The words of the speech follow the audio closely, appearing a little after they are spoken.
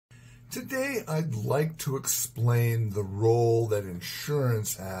Today, I'd like to explain the role that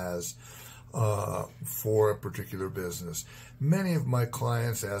insurance has for a particular business. Many of my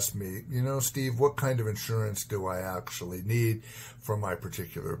clients ask me, Steve, what kind of insurance do I actually need for my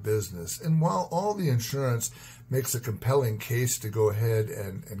particular business? And while all the insurance makes a compelling case to go ahead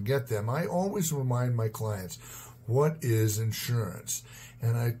and get them, I always remind my clients, what is insurance?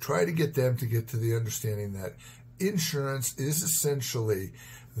 And I try to get them to get to the understanding that insurance is essentially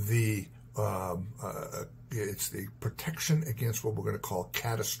it's the protection against what we're going to call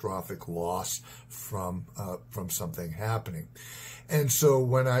catastrophic loss from something happening. And so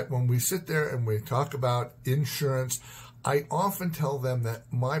when we sit there and we talk about insurance, I often tell them that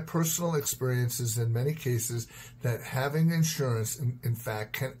my personal experience is in many cases that having insurance, in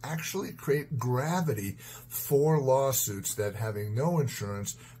fact, can actually create gravity for lawsuits that having no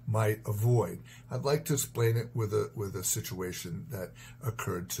insurance might avoid. I'd like to explain it with a situation that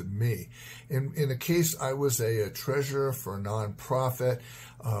occurred to me. In a case, I was a treasurer for a nonprofit.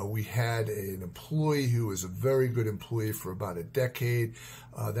 We had an employee who was a very good employee for about a decade.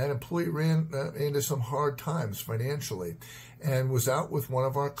 That employee ran into some hard times financially and was out with one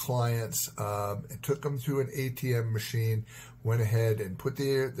of our clients, and took them to an ATM machine, went ahead and put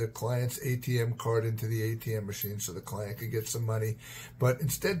the client's ATM card into the ATM machine so the client could get some money, but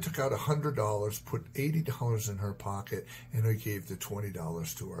instead took out $100, put $80 in her pocket, and I gave the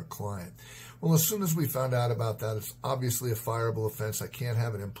 $20 to our client. Well, as soon as we found out about that, it's obviously a fireable offense. I can't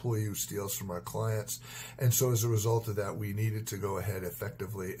have an employee who steals from our clients. And so as a result of that, we needed to go ahead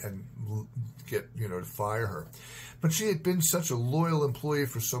effectively and to fire her. But she had been such a loyal employee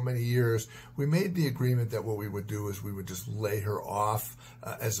for so many years, we made the agreement that what we would do is we would just lay her off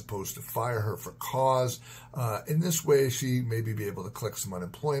as opposed to fire her for cause. In this way, she maybe be able to collect some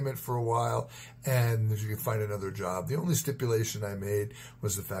unemployment for a while and she could find another job. The only stipulation I made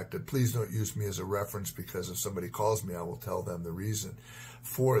was the fact that please don't use me as a reference, because if somebody calls me, I will tell them the reason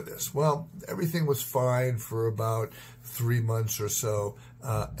for this. Well, everything was fine for about 3 months or so,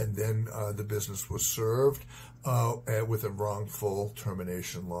 and then the business was served with a wrongful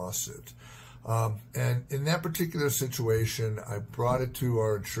termination lawsuit. And in that particular situation, I brought it to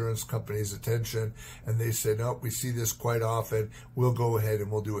our insurance company's attention, and they said, no, we see this quite often. We'll go ahead and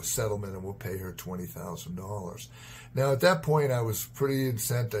we'll do a settlement and we'll pay her $20,000. Now, at that point, I was pretty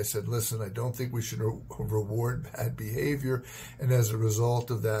incensed. I said, listen, I don't think we should reward bad behavior, and as a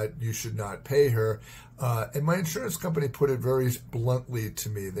result of that, you should not pay her. And my insurance company put it very bluntly to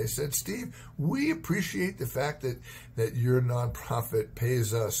me. They said, Steve, we appreciate the fact that your nonprofit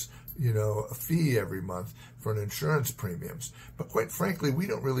pays us a fee every month for an insurance premiums. But quite frankly, we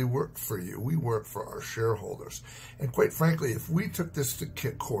don't really work for you. We work for our shareholders. And quite frankly, if we took this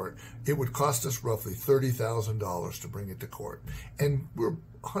to court, it would cost us roughly $30,000 to bring it to court. And we're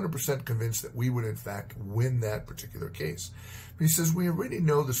 100% convinced that we would, in fact, win that particular case. But he says, we already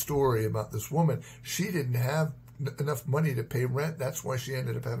know the story about this woman. She didn't have enough money to pay rent. That's why she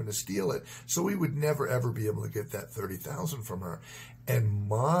ended up having to steal it. So we would never, ever be able to get that $30,000 from her. And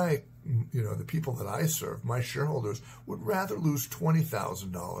the people that I serve, my shareholders, would rather lose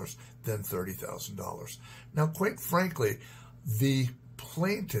 $20,000 than $30,000. Now, quite frankly, the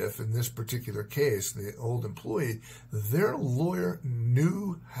plaintiff in this particular case, the old employee, their lawyer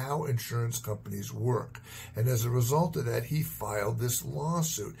knew how insurance companies work. And as a result of that, he filed this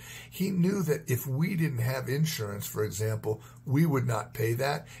lawsuit. He knew that if we didn't have insurance, for example, we would not pay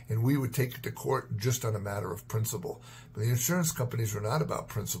that, and we would take it to court just on a matter of principle. But the insurance companies are not about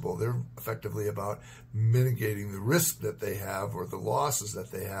principle. They're effectively about mitigating the risk that they have or the losses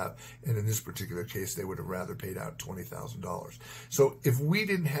that they have. And in this particular case, they would have rather paid out $20,000. So if we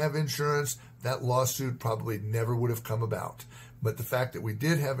didn't have insurance, that lawsuit probably never would have come about. But the fact that we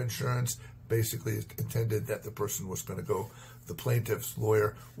did have insurance basically intended that the person was going to go, the plaintiff's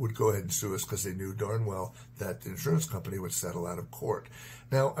lawyer would go ahead and sue us because they knew darn well that the insurance company would settle out of court.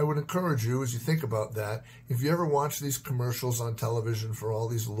 Now, I would encourage you, as you think about that, if you ever watch these commercials on television for all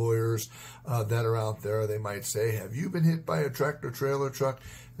these lawyers that are out there, they might say, have you been hit by a tractor trailer truck?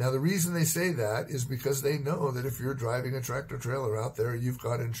 Now, the reason they say that is because they know that if you're driving a tractor trailer out there, you've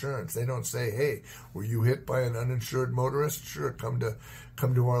got insurance. They don't say, hey, were you hit by an uninsured motorist? Sure, come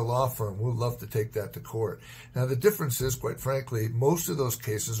to our law firm. We'll love to take that to court. Now, the difference is, quite frankly, most of those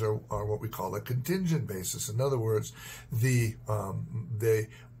cases are what we call a contingent basis. In other words,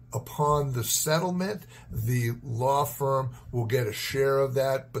 upon the settlement, the law firm will get a share of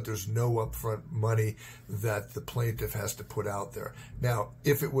that, but there's no upfront money that the plaintiff has to put out there. Now,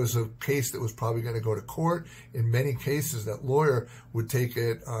 if it was a case that was probably going to go to court, in many cases that lawyer would take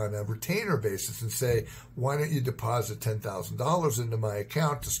it on a retainer basis and say, why don't you deposit $10,000 into my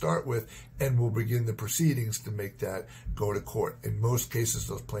account to start with, and we'll begin the proceedings to make that go to court. In most cases,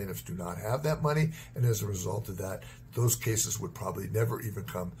 those plaintiffs do not have that money, and as a result of that, those cases would probably never even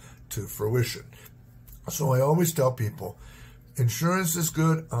come to fruition. So I always tell people, insurance is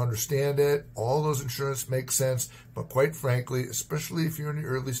good, I understand it, all those insurance make sense, but quite frankly, especially if you're in the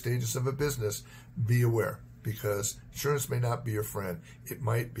early stages of a business, be aware, because insurance may not be your friend. It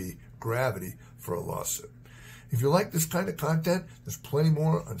might be gravity for a lawsuit. If you like this kind of content, there's plenty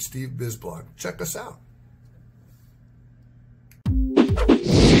more on Steve Biz Blog. Check us out.